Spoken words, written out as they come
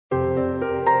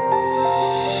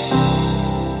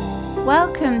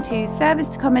Welcome to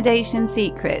Serviced Accommodation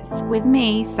Secrets with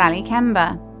me, Sally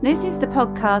Kember. This is the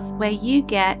podcast where you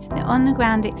get the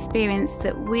on-the-ground experience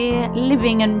that we're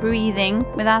living and breathing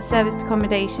with our serviced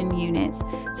accommodation units.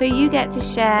 So you get to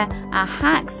share our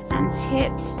hacks and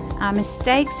tips, our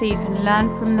mistakes, so you can learn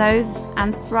from those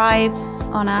and thrive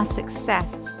on our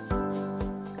success.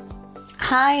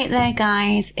 Hi there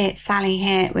guys, it's Sally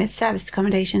here with Serviced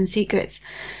Accommodation Secrets,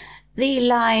 the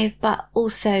live but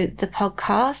also the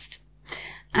podcast.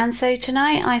 And so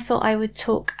tonight I thought I would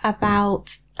talk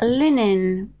about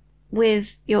linen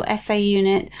with your SA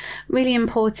unit. Really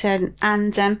important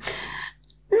and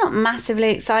not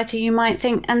massively exciting, you might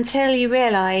think, until you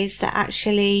realise that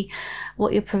actually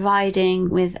what you're providing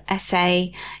with SA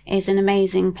is an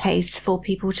amazing place for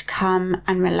people to come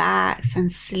and relax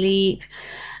and sleep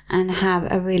and have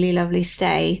a really lovely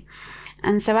stay.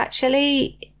 And so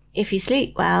actually, if you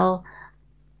sleep well,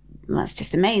 that's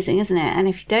just amazing, isn't it? And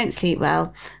if you don't sleep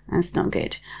well, that's not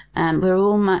good. We're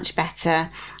all much better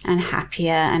and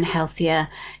happier and healthier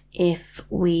if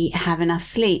we have enough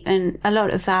sleep. And a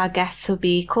lot of our guests will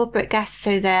be corporate guests,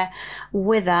 so they're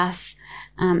with us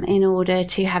in order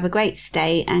to have a great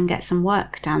stay and get some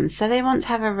work done. So they want to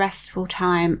have a restful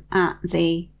time at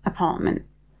the apartment.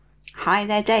 Hi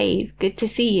there, Dave. Good to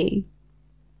see you.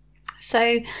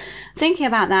 So thinking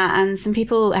about that, and some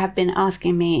people have been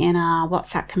asking me in our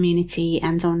WhatsApp community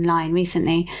and online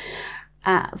recently,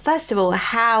 first of all,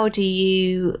 how do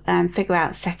you figure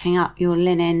out setting up your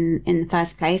linen in the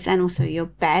first place, and also your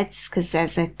beds, because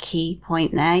there's a key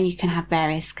point there. You can have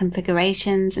various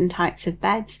configurations and types of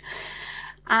beds.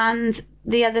 And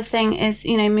the other thing is,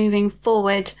 moving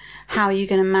forward, how are you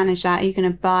going to manage that? Are you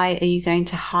going to buy? Are you going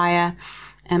to hire?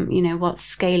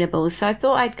 What's scalable? So I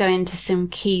thought I'd go into some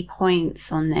key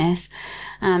points on this.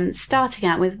 Starting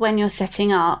out with when you're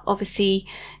setting up, obviously,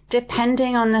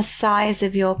 depending on the size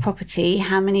of your property,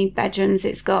 how many bedrooms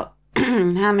it's got,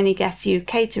 how many guests you're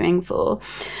catering for.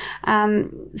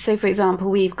 So for example,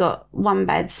 we've got one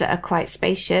beds that are quite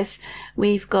spacious.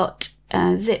 We've got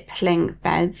zip link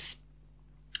beds,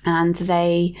 and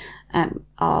they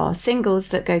are singles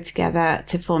that go together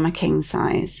to form a king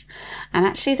size. And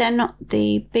actually they're not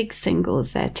the big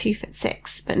singles, they're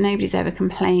 2'6", but nobody's ever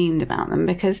complained about them,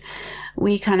 because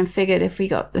we kind of figured if we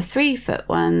got the 3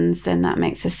 ones, then that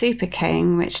makes a super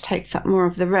king, which takes up more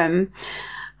of the room.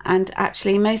 And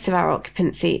actually most of our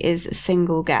occupancy is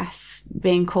single guests.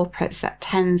 Being corporates, that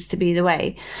tends to be the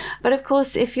way. But of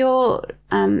course, if you're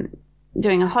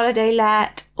doing a holiday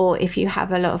let, or if you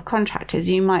have a lot of contractors,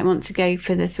 you might want to go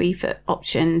for the 3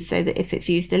 option, so that if it's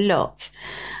used a lot,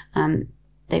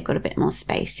 they've got a bit more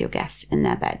space, your guests, in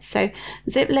their beds. So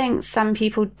zip links, some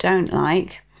people don't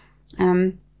like,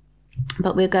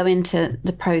 but we'll go into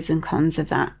the pros and cons of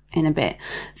that in a bit.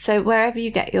 So wherever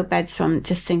you get your beds from,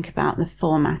 just think about the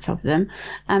format of them.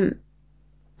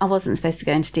 I wasn't supposed to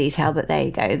go into detail, but there you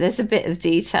go. There's a bit of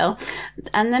detail.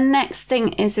 And the next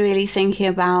thing is really thinking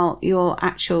about your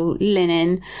actual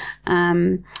linen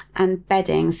and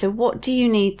bedding. So what do you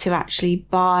need to actually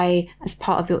buy as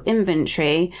part of your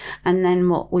inventory? And then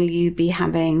what will you be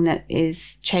having that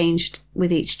is changed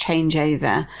with each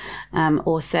changeover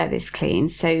or service clean?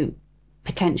 So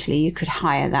potentially you could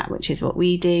hire that, which is what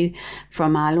we do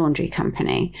from our laundry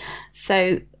company.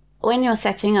 So when you're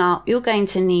setting up, you're going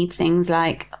to need things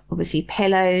like, obviously,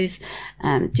 pillows,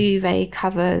 duvets,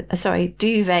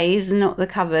 not the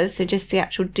covers. So just the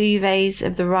actual duvets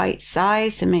of the right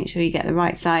size. So make sure you get the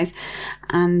right size,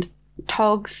 and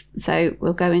togs. So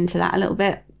we'll go into that a little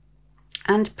bit.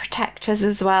 And protectors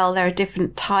as well. There are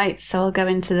different types. So I'll go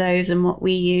into those and what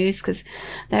we use, because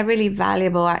they're really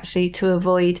valuable actually to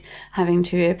avoid having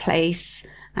to replace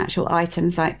actual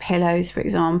items like pillows, for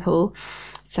example.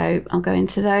 So I'll go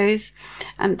into those.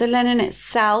 The linen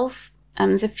itself,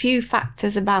 there's a few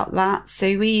factors about that.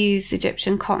 So we use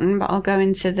Egyptian cotton, but I'll go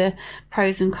into the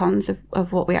pros and cons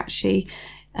of what we actually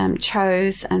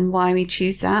chose and why we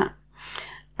choose that.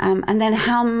 And then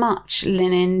how much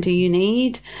linen do you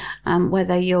need?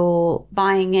 Whether you're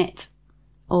buying it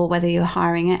or whether you're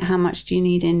hiring it, how much do you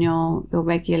need in your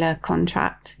regular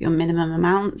contract, your minimum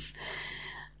amounts?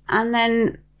 And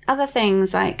then other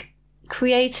things like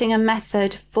creating a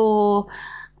method for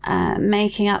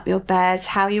making up your beds,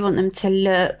 how you want them to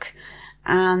look,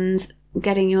 and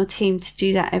getting your team to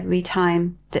do that every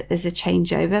time that there's a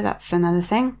changeover. That's another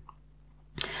thing.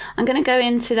 I'm going to go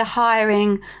into the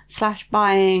hiring /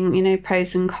 buying,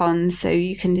 pros and cons, so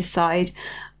you can decide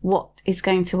what is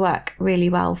going to work really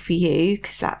well for you,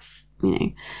 because that's,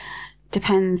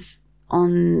 depends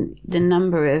on the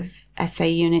number of SA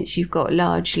units you've got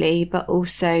largely, but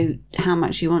also how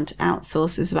much you want to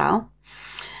outsource as well.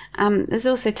 There's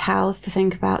also towels to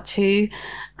think about too.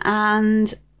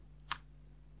 And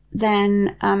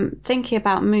then thinking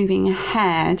about moving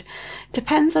ahead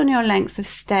depends on your length of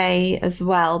stay as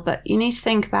well, but you need to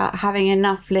think about having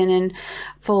enough linen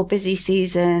for busy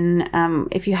season.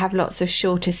 If you have lots of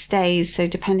shorter stays, so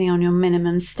depending on your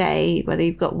minimum stay, whether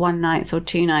you've got 1 night or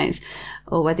 2 nights,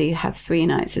 or whether you have 3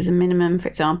 nights as a minimum, for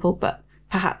example, but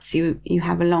perhaps you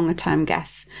have a longer term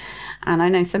guest. And I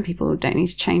know some people don't need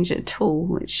to change it at all,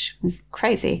 which is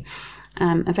crazy.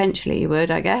 Eventually you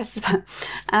would, I guess.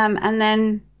 And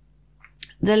then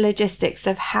the logistics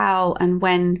of how and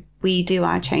when we do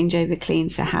our changeover clean,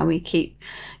 so how we keep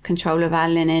control of our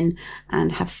linen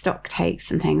and have stock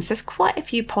takes and things. There's quite a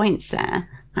few points there,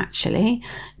 actually.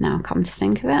 Now come to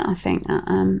think of it, I think that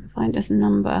if I just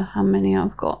number how many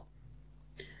I've got.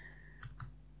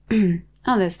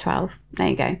 Oh, there's 12. There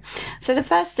you go. So the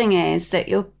first thing is that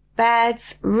your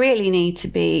beds really need to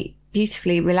be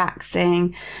beautifully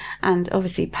relaxing, and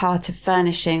obviously part of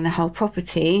furnishing the whole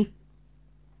property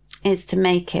is to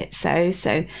make it so,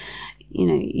 you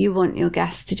know, you want your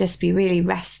guests to just be really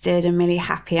rested and really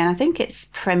happy. And I think it's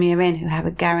Premier Inn who have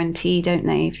a guarantee, don't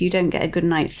they? If you don't get a good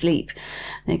night's sleep,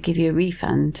 they give you a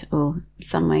refund or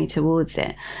some way towards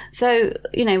it. So,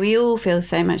 you know, we all feel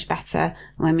so much better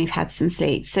when we've had some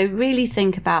sleep. So really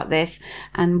think about this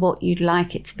and what you'd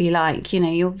like it to be like, you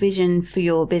know, your vision for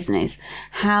your business.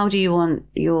 How do you want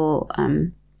your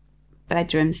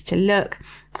bedrooms to look?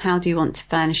 How do you want to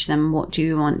furnish them? What do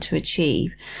you want to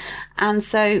achieve? And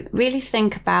so really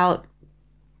think about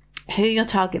who your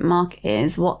target market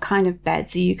is. What kind of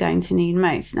beds are you going to need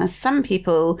most? Now, some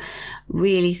people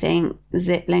really think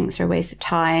zip links are a waste of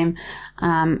time,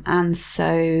 and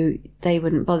so they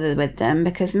wouldn't bother with them,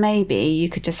 because maybe you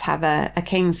could just have a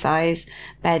king size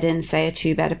bed in, say, a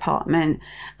 2-bed apartment,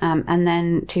 and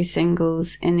then 2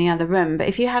 singles in the other room. But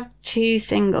if you have 2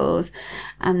 singles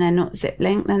and they're not zip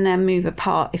linked, then they'll move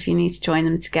apart if you need to join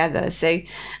them together. So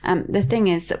the thing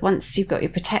is that once you've got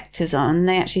your protectors on,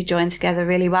 they actually join together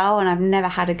really well. And I've never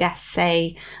had a guest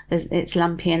say it's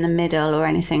lumpy in the middle or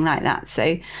anything like that.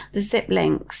 So the zip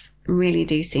links really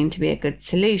do seem to be a good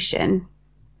solution.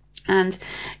 And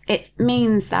it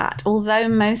means that although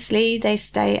mostly they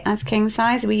stay as king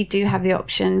size, we do have the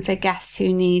option for guests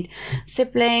who need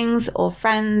siblings or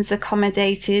friends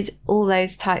accommodated, all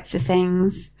those types of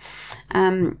things.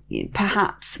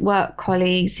 Perhaps work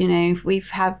colleagues, you know, we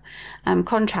have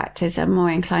contractors are more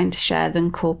inclined to share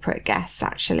than corporate guests,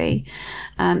 actually.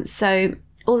 So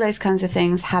all those kinds of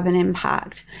things have an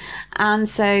impact. And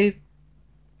so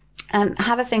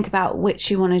have a think about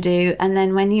which you want to do. And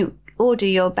then when you order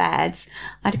your beds,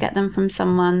 I'd get them from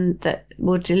someone that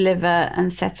will deliver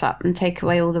and set up and take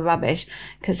away all the rubbish,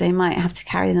 because they might have to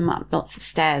carry them up lots of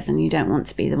stairs and you don't want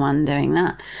to be the one doing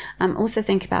that. Also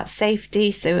think about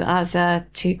safety. So ours are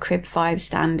 2 crib 5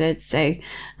 standards. So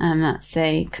that's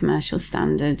a commercial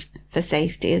standard for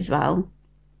safety as well.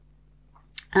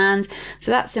 And so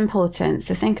that's important.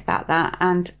 So think about that.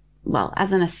 And well,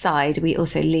 as an aside, we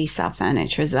also lease our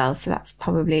furniture as well. So that's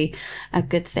probably a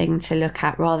good thing to look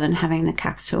at rather than having the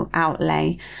capital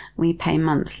outlay. We pay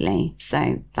monthly.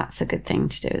 So that's a good thing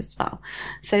to do as well.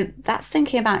 So that's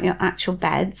thinking about your actual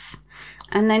beds.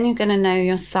 And then you're going to know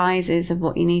your sizes of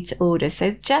what you need to order.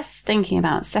 So just thinking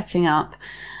about setting up,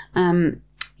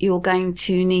 you're going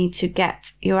to need to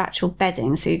get your actual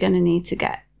bedding. So you're going to need to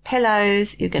get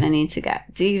pillows. You're going to need to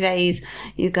get duvets.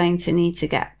 You're going to need to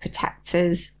get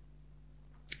protectors.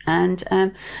 And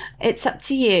it's up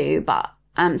to you, but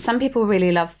some people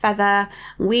really love feather.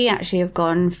 We actually have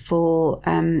gone for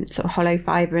sort of hollow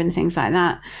fibre and things like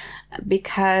that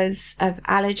because of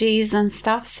allergies and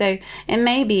stuff. So it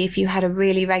may be if you had a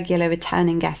really regular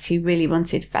returning guest who really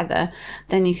wanted feather,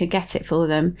 then you could get it for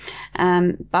them.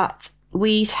 But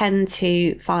we tend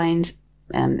to find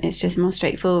it's just more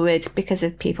straightforward because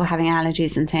of people having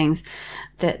allergies and things,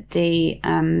 that the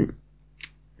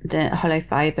hollow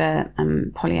fibre,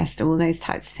 polyester, all those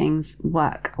types of things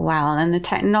work well. And the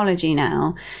technology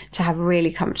now to have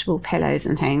really comfortable pillows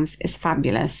and things is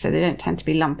fabulous. So they don't tend to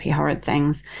be lumpy, horrid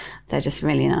things. They're just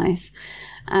really nice.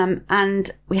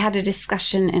 And we had a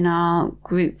discussion in our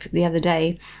group the other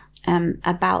day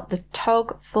about the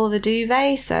TOG for the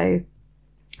duvet. So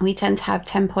we tend to have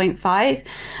 10.5,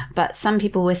 but some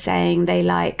people were saying they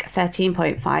like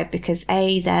 13.5 because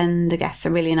A, then the guests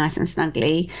are really nice and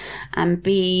snuggly, and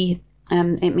B,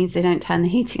 it means they don't turn the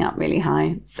heating up really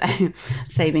high. So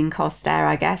saving costs there,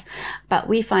 I guess. But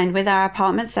we find with our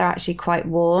apartments, they're actually quite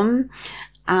warm.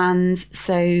 And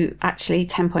so actually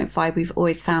 10.5 we've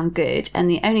always found good. And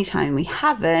the only time we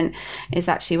haven't is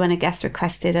actually when a guest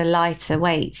requested a lighter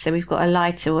weight. So we've got a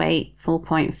lighter weight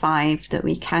 4.5 that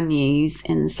we can use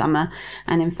in the summer.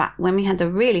 And in fact, when we had the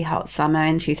really hot summer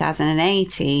in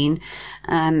 2018,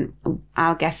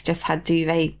 our guests just had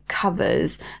duvet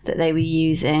covers that they were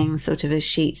using sort of as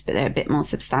sheets, but they're a bit more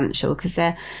substantial because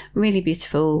they're really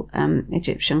beautiful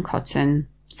Egyptian cotton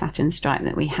satin stripe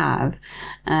that we have.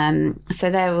 So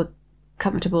they were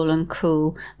comfortable and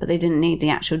cool, but they didn't need the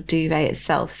actual duvet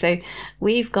itself. So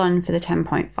we've gone for the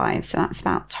 10.5. So that's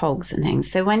about togs and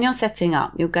things. So when you're setting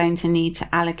up, you're going to need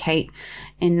to allocate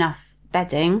enough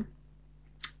bedding.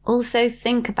 Also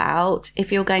think about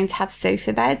if you're going to have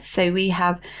sofa beds. So we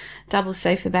have double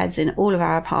sofa beds in all of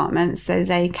our apartments, so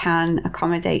they can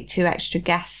accommodate 2 extra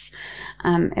guests.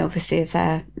 Obviously if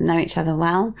they know each other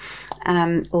well,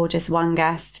 or just one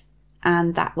guest.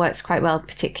 And that works quite well,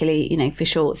 particularly, for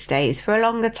short stays. For a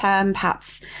longer term,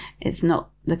 perhaps it's not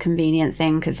the convenient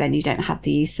thing because then you don't have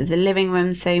the use of the living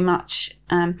room so much.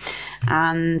 And,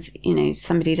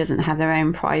 somebody doesn't have their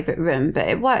own private room, but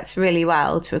it works really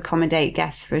well to accommodate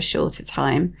guests for a shorter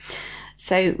time.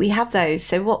 So we have those.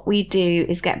 So what we do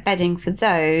is get bedding for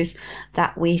those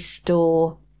that we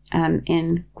store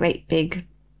in great big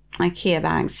IKEA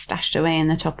bags stashed away in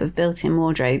the top of built-in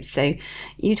wardrobes. So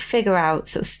you'd figure out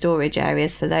sort of storage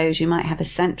areas for those. You might have a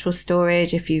central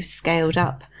storage if you've scaled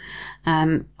up,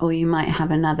 or you might have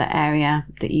another area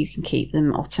that you can keep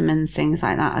them. Ottomans, things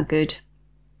like that are good.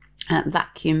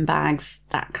 Vacuum bags,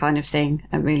 that kind of thing,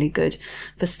 are really good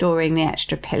for storing the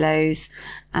extra pillows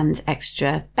and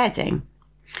extra bedding.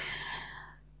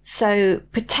 So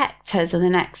protectors are the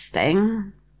next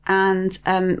thing. And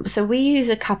so we use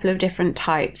a couple of different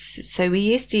types. So we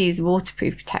used to use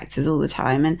waterproof protectors all the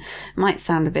time, and it might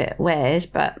sound a bit weird,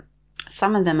 but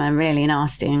some of them are really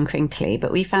nasty and crinkly.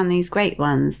 But we found these great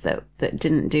ones that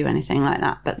didn't do anything like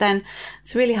that. But then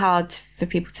it's really hard for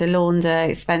people to launder,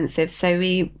 expensive. So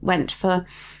we went for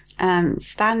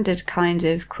standard kind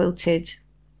of quilted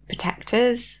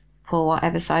protectors for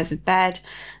whatever size of bed.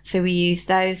 So we use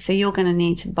those. So you're going to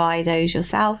need to buy those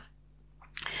yourself.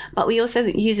 But we also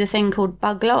use a thing called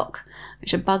Bug Lock,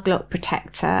 which is a bug lock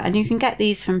protector. And you can get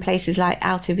these from places like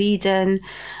Out of Eden,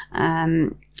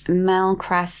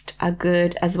 Melcrest are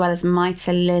good, as well as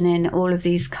Mitre Linen. All of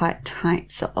these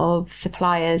types of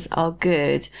suppliers are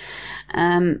good.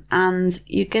 And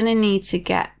you're going to need to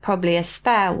get probably a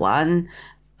spare one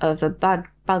of a bug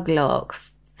lock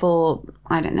for,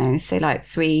 I don't know, say like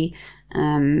 3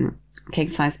 king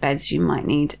size beds. You might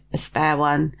need a spare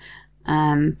one.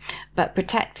 But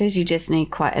protectors, you just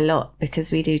need quite a lot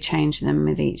because we do change them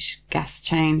with each guest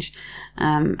change.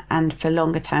 And for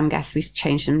longer term guests, we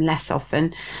change them less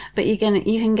often, but you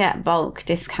can get bulk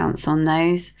discounts on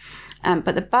those.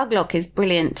 But the Bug Lock is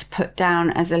brilliant to put down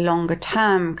as a longer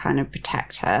term kind of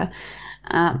protector,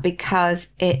 because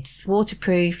it's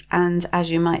waterproof and,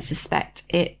 as you might suspect,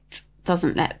 it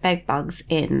doesn't let bed bugs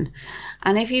in.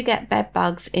 And if you get bed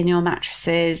bugs in your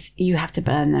mattresses, you have to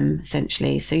burn them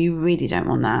essentially. So you really don't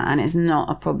want that, and it's not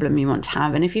a problem you want to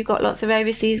have. And if you've got lots of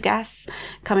overseas guests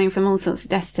coming from all sorts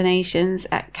of destinations,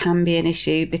 that can be an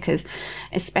issue, because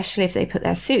especially if they put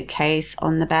their suitcase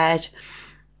on the bed,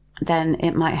 then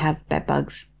it might have bed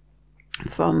bugs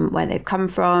from where they've come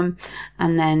from,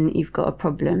 and then you've got a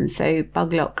problem. So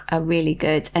Bug Lock are really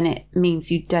good, and it means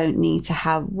you don't need to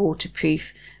have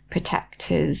waterproof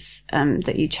protectors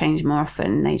that you change more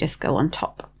often. They just go on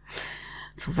top.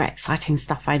 It's all very exciting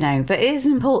stuff, I know, but it is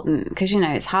important because,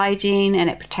 it's hygiene and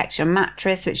it protects your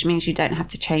mattress, which means you don't have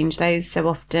to change those so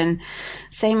often.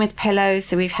 Same with pillows.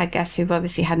 So we've had guests who've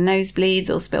obviously had nosebleeds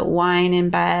or spilt wine in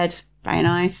bed, very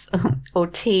nice, or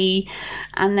tea,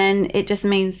 and then it just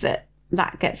means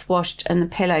that gets washed and the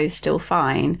pillow's still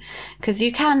fine, because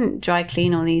you can dry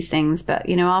clean all these things, but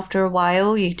after a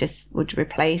while you just would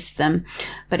replace them,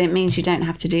 but it means you don't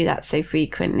have to do that so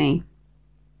frequently.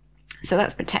 So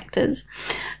that's protectors.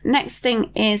 Next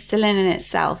thing is the linen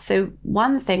itself. So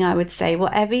one thing I would say,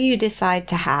 whatever you decide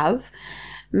to have,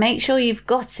 make sure you've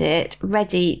got it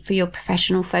ready for your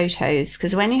professional photos,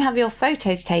 because when you have your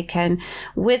photos taken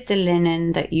with the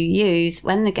linen that you use,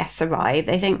 when the guests arrive,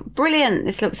 they think, brilliant,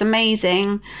 this looks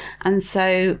amazing. And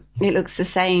so it looks the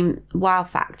same wow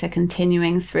factor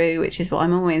continuing through, which is what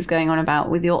I'm always going on about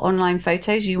with your online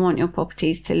photos. You want your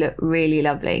properties to look really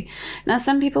lovely. Now,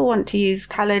 some people want to use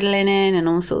coloured linen and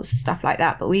all sorts of stuff like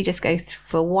that, but we just go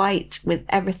for white with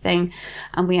everything,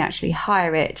 and we actually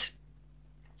hire it.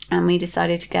 And we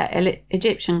decided to get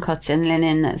Egyptian cotton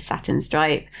linen that's satin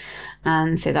stripe.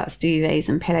 And so that's duvets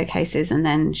and pillowcases and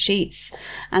then sheets.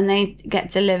 And they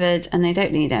get delivered and they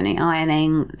don't need any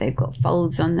ironing. They've got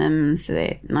folds on them, so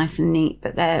they're nice and neat,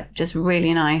 but they're just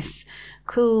really nice,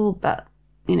 cool, but,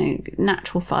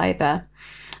 natural fibre.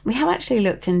 We have actually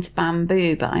looked into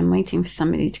bamboo, but I'm waiting for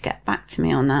somebody to get back to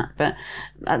me on that. But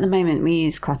at the moment, we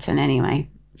use cotton anyway.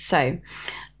 So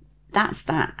that's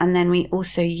that. And then we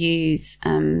also use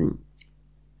the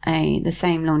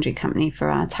same laundry company for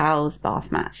our towels,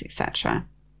 bath mats, etc.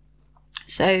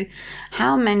 So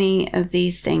how many of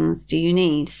these things do you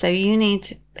need? So you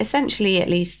need essentially at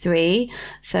least 3.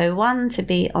 So 1 to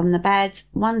be on the bed,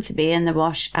 1 to be in the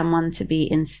wash, and 1 to be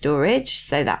in storage.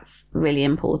 So that's really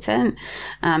important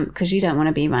because you don't want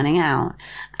to be running out.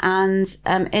 And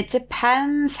it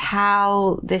depends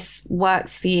how this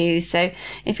works for you. So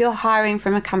if you're hiring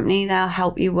from a company, they'll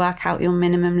help you work out your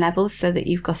minimum levels so that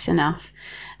you've got enough.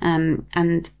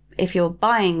 And if you're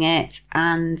buying it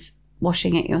and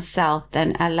washing it yourself,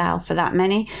 then allow for that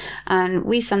many. And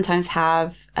we sometimes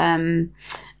have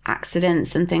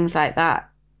accidents and things like that,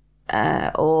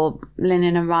 or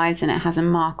linen arrives and it has a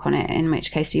mark on it, in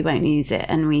which case we won't use it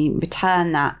and we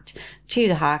return that to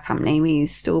the hire company. We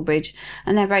use Stallbridge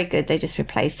and they're very good. They just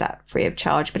replace that free of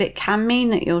charge, but it can mean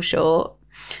that you're short.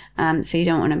 So you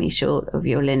don't want to be short of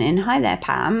your linen. Hi there,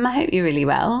 Pam. I hope you're really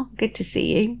well. Good to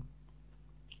see you.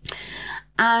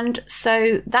 And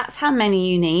so that's how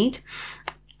many you need.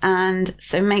 And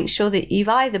so make sure that you've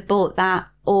either bought that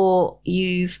or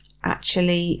you've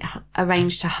actually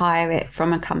arranged to hire it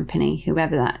from a company,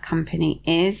 whoever that company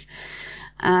is.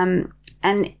 And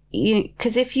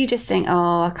because if you just think,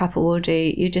 oh, a couple will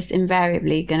do, you're just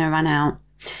invariably going to run out.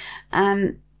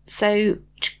 So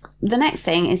the next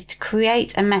thing is to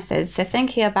create a method. So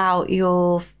thinking about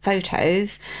your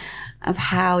photos of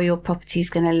how your property is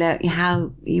going to look,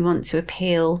 how you want to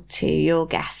appeal to your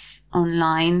guests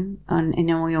online,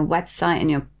 in all your website and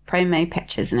your promo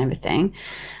pictures and everything.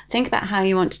 Think about how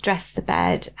you want to dress the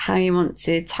bed, how you want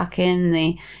to tuck in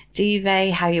the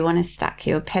duvet, how you want to stack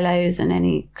your pillows and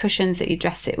any cushions that you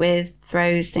dress it with,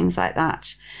 throws, things like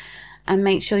that. And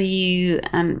make sure you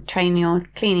train your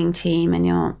cleaning team and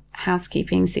your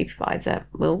housekeeping supervisor.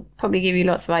 Will probably give you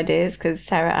lots of ideas, because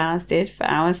Sarah ours did for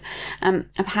ours,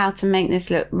 of how to make this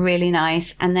look really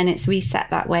nice. And then it's reset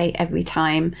that way every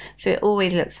time, so it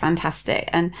always looks fantastic.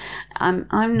 And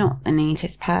I'm not the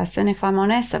neatest person, if I'm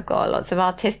honest. I've got lots of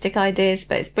artistic ideas,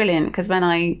 but it's brilliant because when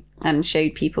I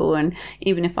showed people, and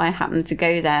even if I happen to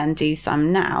go there and do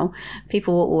some now,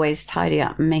 people will always tidy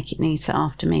up and make it neater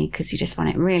after me, because you just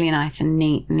want it really nice and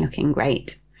neat and looking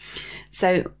great.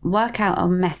 So work out a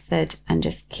method and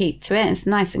just keep to it. It's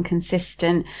nice and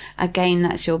consistent. Again,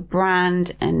 that's your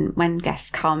brand. And when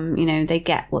guests come, they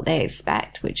get what they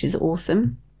expect, which is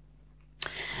awesome.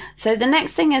 So the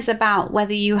next thing is about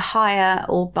whether you hire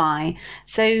or buy.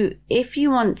 So if you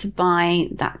want to buy,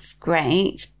 that's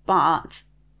great. But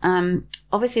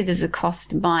obviously there's a cost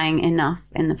to buying enough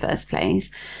in the first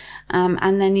place.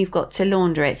 And then you've got to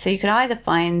launder it. So you could either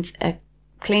find a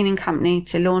cleaning company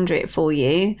to launder it for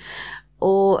you,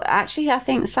 or actually I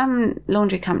think some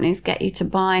laundry companies get you to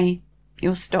buy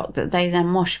your stock that they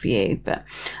then wash for you, but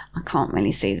I can't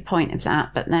really see the point of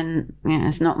that. But then,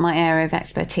 it's not my area of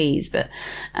expertise, but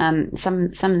some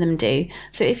of them do.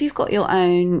 So if you've got your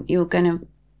own, you're going to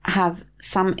have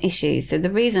some issues. So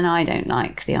the reason I don't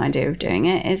like the idea of doing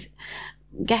it is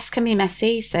guests can be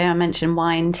messy. So I mentioned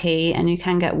wine, tea, and you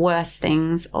can get worse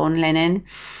things on linen.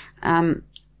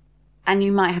 And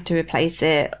you might have to replace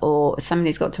it, or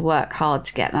somebody's got to work hard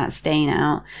to get that stain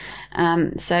out.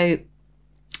 So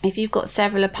if you've got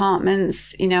several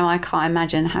apartments, I can't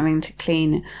imagine having to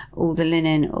clean all the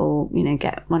linen, or,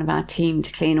 get one of our team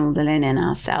to clean all the linen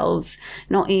ourselves,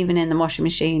 not even in the washing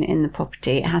machine in the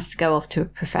property. It has to go off to a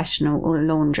professional or a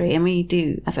laundry. And we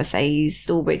do, as I say, use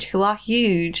Stallbridge, who are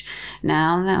huge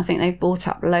now. I think they've bought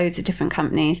up loads of different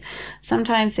companies.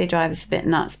 Sometimes they drive us a bit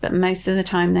nuts, but most of the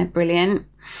time they're brilliant.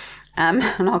 And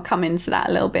I'll come into that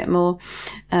a little bit more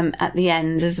at the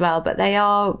end as well, but they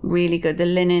are really good. The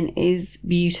linen is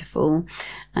beautiful.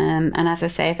 And as I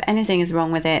say, if anything is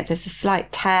wrong with it, if there's a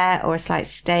slight tear or a slight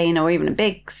stain, or even a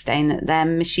big stain that their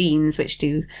machines, which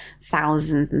do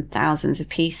thousands and thousands of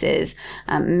pieces,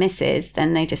 misses,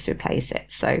 then they just replace it.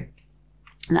 So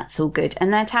that's all good.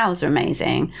 And their towels are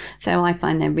amazing. So I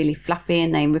find they're really fluffy,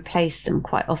 and they replace them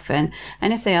quite often.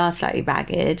 And if they are slightly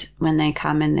ragged when they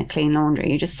come in the clean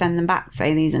laundry, you just send them back,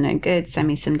 say these are no good, send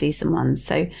me some decent ones.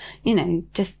 So,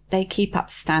 just they keep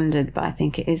up standard. But I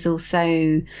think it is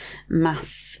also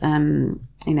mass,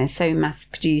 so mass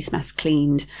produced, mass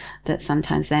cleaned, that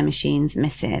sometimes their machines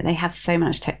miss it. They have so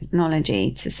much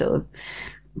technology to sort of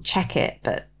check it,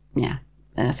 but yeah,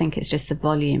 I think it's just the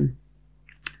volume.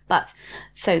 But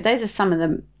so those are some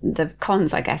of the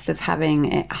cons, I guess, of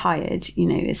having it hired.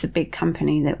 It's a big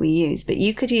company that we use, but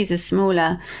you could use a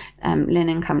smaller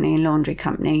linen company and laundry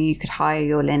company. You could hire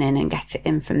your linen and get it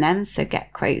in from them. So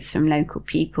get quotes from local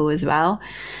people as well.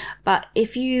 But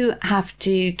if you have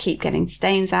to keep getting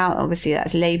stains out, obviously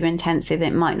that's labor intensive.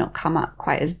 It might not come up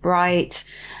quite as bright.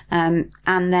 And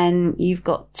then you've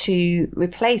got to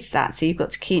replace that. So you've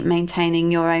got to keep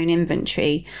maintaining your own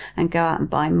inventory and go out and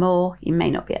buy more. You may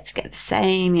not be able to get the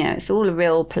same. It's all a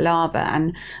real palaver,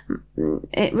 and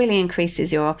it really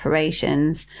increases your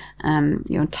operations,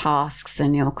 your tasks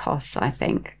and your costs, I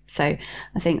think. So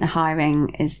I think the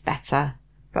hiring is better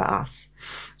for us.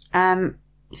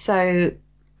 So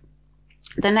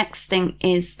the next thing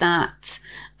is that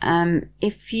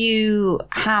if you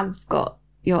have got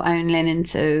your own linen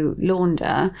to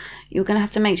launder, you're going to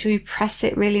have to make sure you press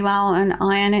it really well and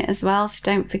iron it as well. So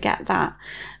don't forget that.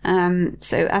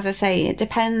 So as I say, it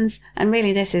depends. And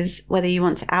really this is whether you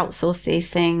want to outsource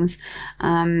these things,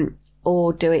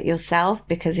 or do it yourself,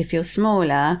 because if you're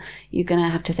smaller, you're going to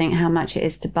have to think how much it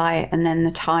is to buy it and then the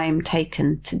time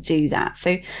taken to do that.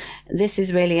 So this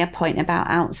is really a point about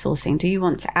outsourcing. Do you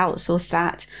want to outsource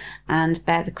that and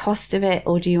bear the cost of it,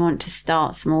 or do you want to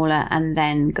start smaller and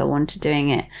then go on to doing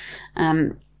it?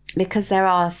 Because there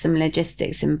are some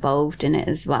logistics involved in it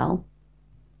as well,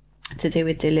 to do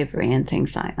with delivery and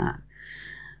things like that.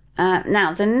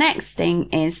 Now, the next thing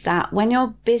is that when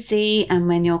you're busy and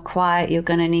when you're quiet, you're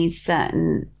going to need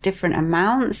certain different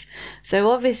amounts.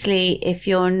 So obviously, if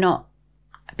you're not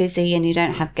busy and you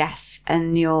don't have guests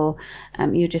and you're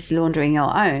just laundering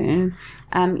your own,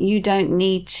 you don't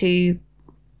need to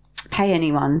pay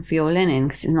anyone for your linen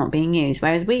because it's not being used.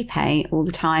 Whereas we pay all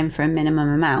the time for a minimum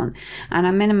amount, and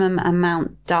our minimum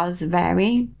amount does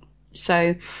vary.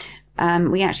 So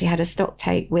we actually had a stock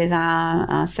take with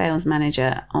our sales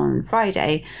manager on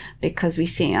Friday because we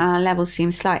see our levels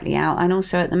seem slightly out. And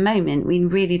also at the moment, we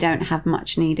really don't have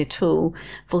much need at all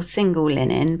for single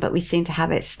linen, but we seem to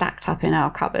have it stacked up in our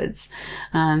cupboards.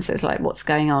 So it's like, what's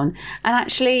going on? And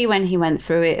actually, when he went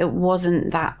through it, it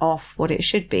wasn't that off what it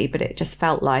should be, but it just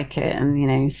felt like it.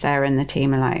 And, Sarah and the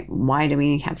team are like, why do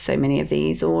we have so many of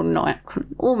these? Or not,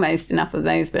 almost enough of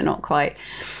those, but not quite.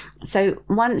 So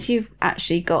once you've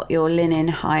actually got your linen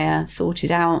hire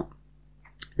sorted out,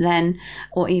 then,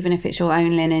 or even if it's your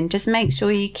own linen, just make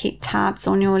sure you keep tabs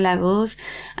on your levels.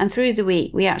 And through the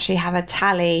week, we actually have a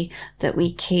tally that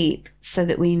we keep so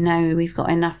that we know we've got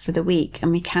enough for the week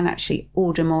and we can actually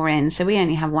order more in. So we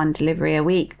only have one delivery a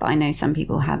week, but I know some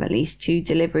people have at least 2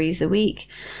 deliveries a week.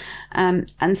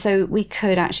 And so we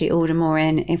could actually order more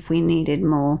in if we needed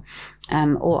more,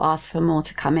 or ask for more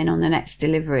to come in on the next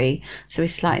delivery. So we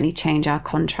slightly change our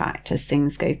contract as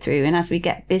things go through. And as we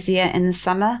get busier in the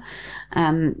summer,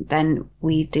 then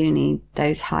we do need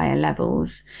those higher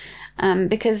levels.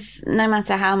 Because no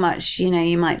matter how much,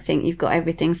 you might think you've got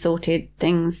everything sorted,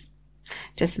 things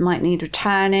just might need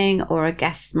returning, or a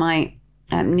guest might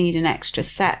need an extra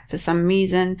set for some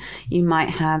reason. You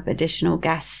might have additional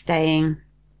guests staying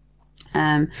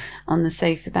on the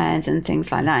sofa bed and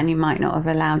things like that, and you might not have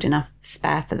allowed enough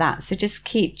spare for that. So just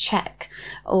keep check,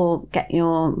 or get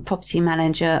your property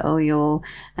manager or your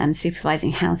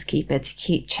supervising housekeeper to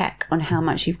keep check on how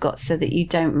much you've got so that you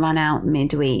don't run out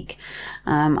midweek.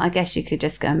 I guess you could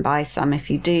just go and buy some if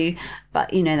you do,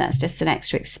 but that's just an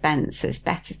extra expense. So it's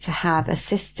better to have a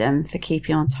system for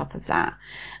keeping on top of that.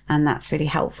 And that's really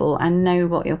helpful. And know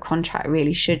what your contract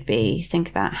really should be. Think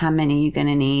about how many you're going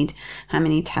to need, how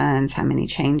many turns, how many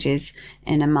changes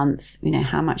in a month.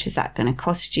 How much is that going to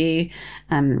cost you?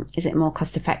 Is it more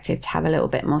cost effective to have a little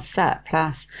bit more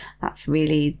surplus? That's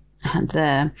really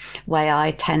the way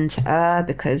I tend to err,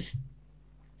 because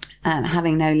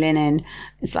having no linen,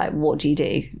 it's like, what do?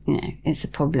 It's a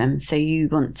problem. So you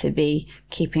want to be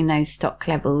keeping those stock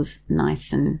levels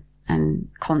nice and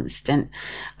constant.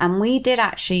 And we did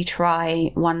actually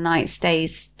try one night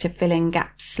stays to fill in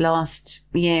gaps last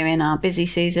year in our busy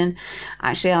season.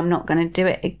 Actually, I'm not going to do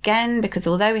it again, because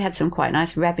although we had some quite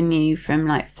nice revenue from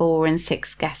like 4 and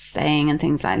 6 guests staying and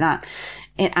things like that,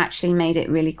 it actually made it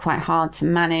really quite hard to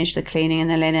manage the cleaning and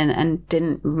the linen, and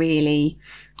didn't really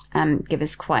give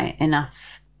us quite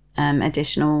enough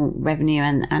additional revenue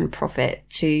and profit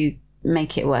to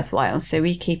make it worthwhile. So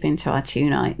we keep into our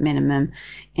 2-night minimum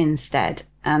instead.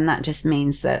 And that just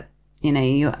means that,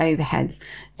 your overheads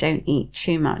don't eat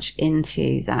too much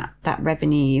into that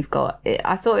revenue you've got.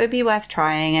 I thought it would be worth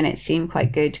trying, and it seemed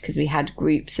quite good because we had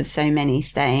groups of so many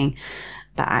staying,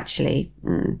 but actually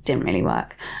didn't really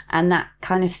work. And that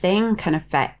kind of thing can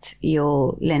affect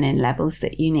your linen levels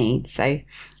that you need. So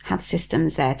have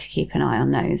systems there to keep an eye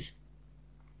on those.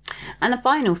 And the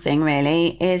final thing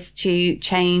really is to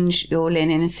change your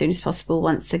linen as soon as possible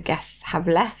once the guests have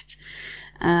left,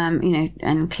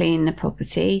 and clean the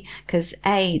property, because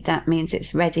A, that means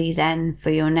it's ready then for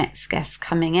your next guests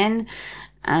coming in,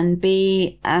 and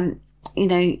B,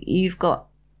 you've got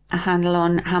a handle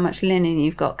on how much linen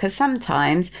you've got, because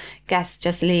sometimes guests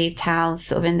just leave towels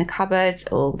sort of in the cupboards,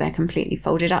 or they're completely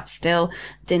folded up still,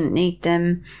 didn't need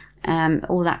them,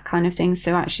 all that kind of thing.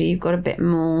 So actually you've got a bit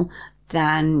more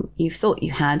than you thought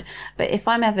you had. But if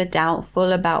I'm ever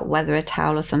doubtful about whether a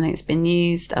towel or something's been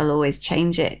used, I'll always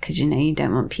change it, because you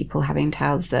don't want people having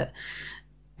towels that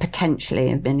potentially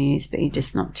have been used but you're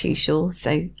just not too sure.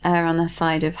 So err on the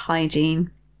side of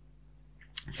hygiene.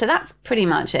 So that's pretty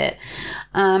much it.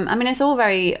 It's all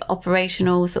very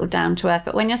operational, sort of down to earth,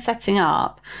 but when you're setting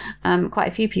up, quite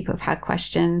a few people have had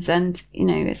questions, and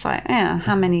it's like,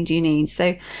 how many do you need?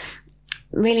 So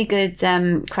really good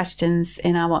questions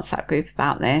in our WhatsApp group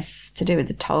about this, to do with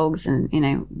the togs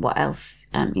and what else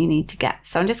you need to get.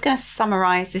 So I'm just going to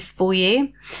summarize this for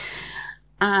you,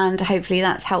 and hopefully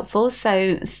that's helpful.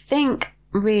 So think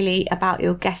really about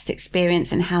your guest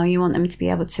experience and how you want them to be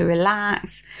able to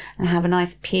relax and have a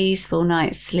nice peaceful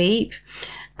night's sleep.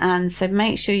 And so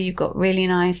make sure you've got really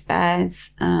nice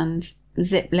beds, and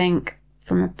zip link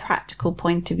from a practical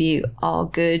point of view are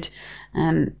good.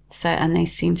 And they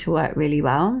seem to work really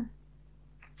well.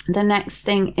 The next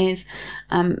thing is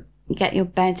get your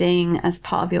bedding as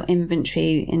part of your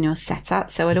inventory in your setup.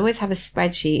 So I'd always have a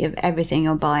spreadsheet of everything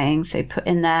you're buying. So put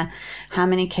in there how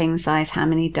many king size, how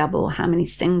many double, how many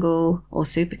single or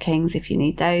super kings if you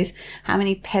need those, how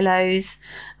many pillows.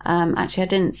 Actually, I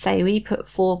didn't say, we put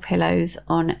 4 pillows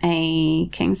on a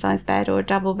king size bed or a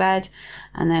double bed,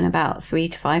 and then about 3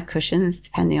 to 5 cushions,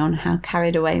 depending on how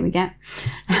carried away we get.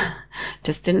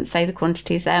 Just didn't say the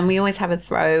quantities there. And we always have a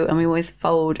throw, and we always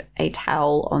fold a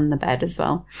towel on the bed as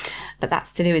well. But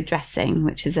that's to do with dressing,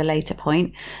 which is a later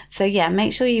point. So yeah,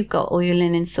 make sure you've got all your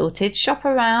linen sorted. Shop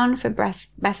around for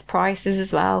best prices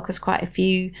as well, because quite a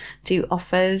few do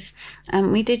offers.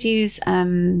 We did use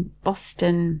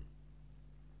Boston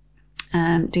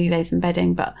duvets and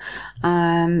bedding, but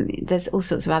there's all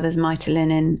sorts of others, Mitre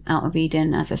Linen, Out of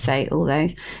Eden, as I say, all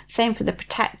those. Same for the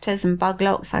protectors and bug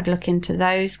locks. I'd look into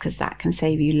those, because that can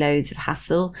save you loads of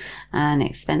hassle and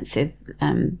expensive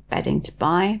bedding to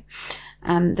buy.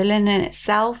 The linen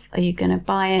itself, are you going to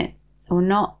buy it or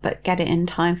not, but get it in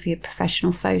time for your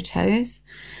professional photos.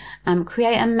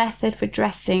 Create a method for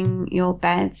dressing your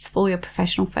beds for your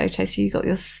professional photos, so you've got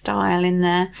your style in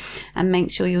there, and make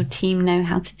sure your team know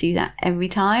how to do that every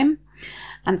time.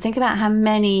 Think about how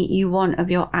many you want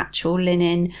of your actual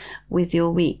linen with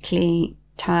your weekly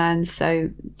turns.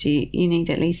 So you need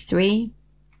at least 3,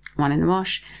 1 in the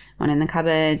wash, 1 in the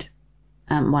cupboard,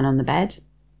 1 on the bed.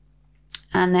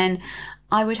 And then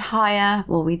I would hire,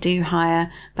 well, we do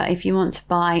hire, but if you want to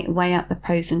buy, weigh up the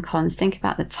pros and cons. Think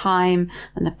about the time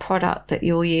and the product that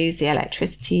you'll use, the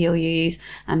electricity you'll use,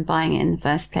 and buying it in the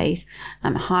first place.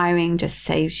 Hiring just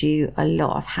saves you a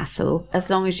lot of hassle, as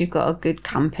long as you've got a good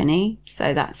company.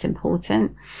 So that's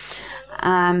important.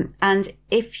 And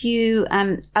if you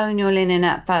own your linen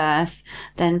at first,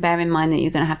 then bear in mind that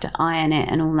you're going to have to iron it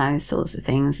and all those sorts of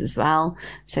things as well.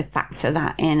 So factor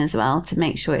that in as well to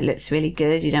make sure it looks really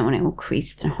good. You don't want it all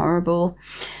creased and horrible.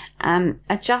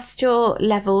 Adjust your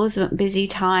levels at busy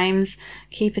times.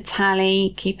 Keep a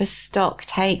tally, keep a stock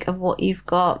take of what you've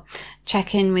got.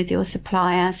 Check in with your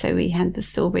supplier. So we had the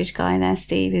Stallbridge guy there,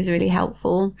 Steve, who's really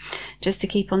helpful just to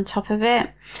keep on top of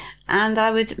it. And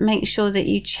I would make sure that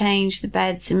you change the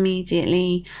beds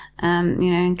immediately,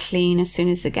 and clean as soon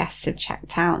as the guests have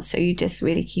checked out. So you just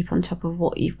really keep on top of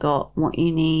what you've got, what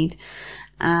you need,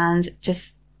 and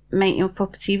just make your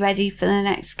property ready for the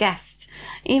next guest.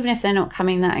 Even if they're not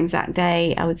coming that exact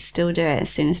day, I would still do it as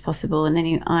soon as possible. And then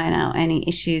you iron out any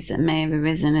issues that may have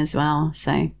arisen as well.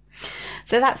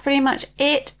 So that's pretty much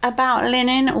it about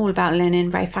linen, all about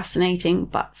linen, very fascinating,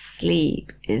 but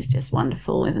sleep is just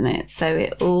wonderful, isn't it? So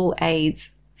it all aids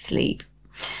sleep.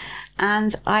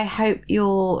 And I hope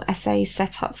your SA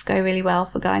setups go really well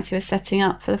for guys who are setting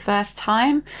up for the first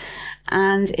time.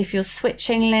 And if you're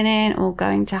switching linen or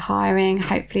going to hiring,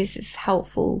 hopefully this is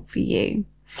helpful for you.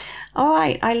 All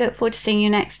right, I look forward to seeing you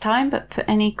next time, but put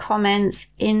any comments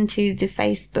into the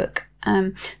Facebook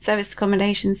Service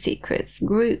Accommodation Secrets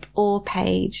group or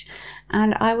page,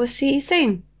 and I will see you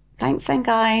soon. Thanks then,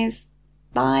 guys.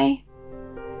 Bye.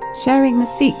 Sharing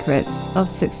the secrets of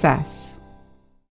success.